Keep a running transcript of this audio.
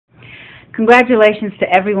Congratulations to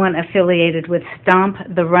everyone affiliated with Stomp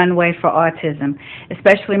the Runway for Autism,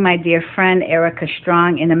 especially my dear friend Erica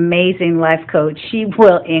Strong, an amazing life coach. She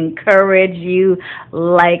will encourage you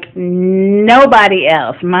like nobody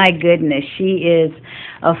else. My goodness, she is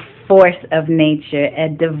a force of nature, a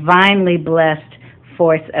divinely blessed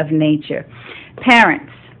force of nature.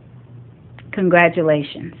 Parents,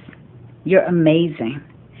 congratulations. You're amazing.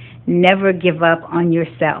 Never give up on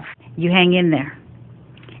yourself. You hang in there.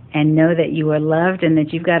 And know that you are loved and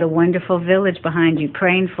that you've got a wonderful village behind you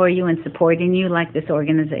praying for you and supporting you like this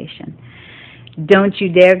organization. Don't you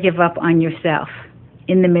dare give up on yourself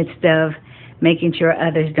in the midst of making sure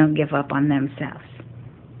others don't give up on themselves.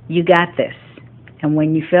 You got this. And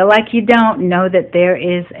when you feel like you don't, know that there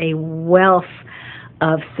is a wealth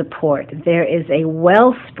of support. There is a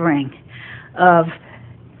wellspring of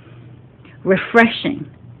refreshing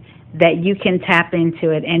that you can tap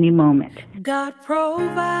into at any moment. God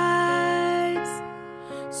provides,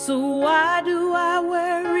 so why do I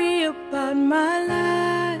worry about my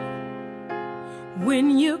life?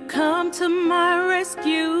 When you come to my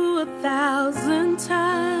rescue 1,000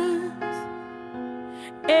 times,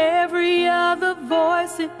 every other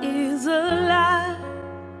voice is a lie.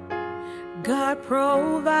 God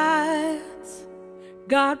provides,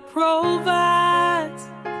 God provides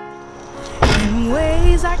in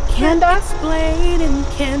ways I can't explain and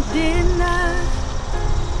can't deny.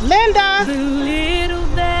 Linda! The little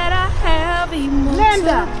that I have, he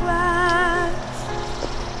multiplies.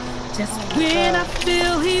 Just when I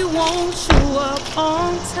feel he won't show up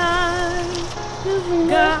on time,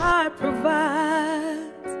 God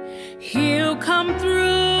provides. He'll come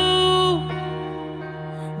through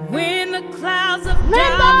when the clouds of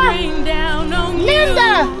doubt rain down on you.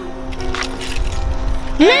 Linda!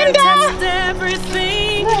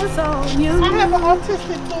 Everything is on you. I have an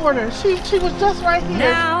autistic daughter. She was just right here.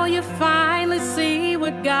 Now you finally see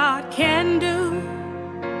what God can do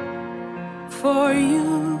for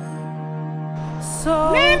you.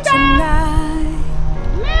 So tonight,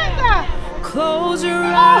 close your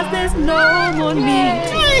eyes. There's no more need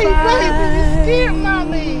to fight. Baby, you scared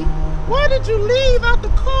mommy. Why did you leave out the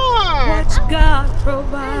car? Watch God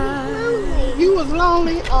provide. You was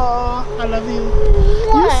lonely. Oh, I love you.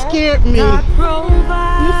 You scared me. God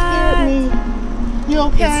provides. You scared me. You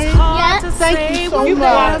okay? It's hard to Thank say you so when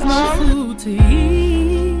much. there's no food to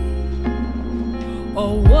eat,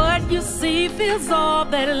 or what you see feels all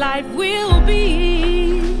that life will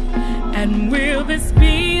be. And will this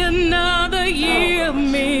be another year of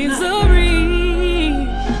misery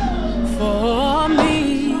for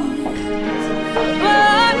me?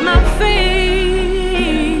 But my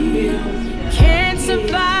faith can't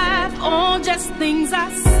survive on just things I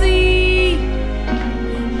see,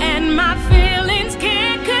 and my feelings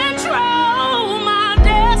can't control my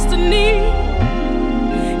destiny.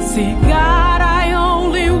 See, God, I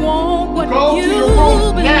only want what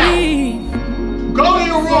you believe. Go to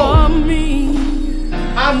your room. For me.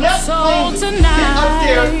 I'm not so tonight, get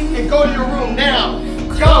upstairs and go to your room now.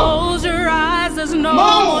 Go. Close your eyes. There's no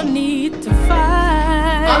more need to fight.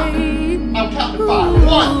 I'm counting to 5.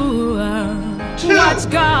 1, 2. Watch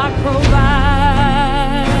God provide.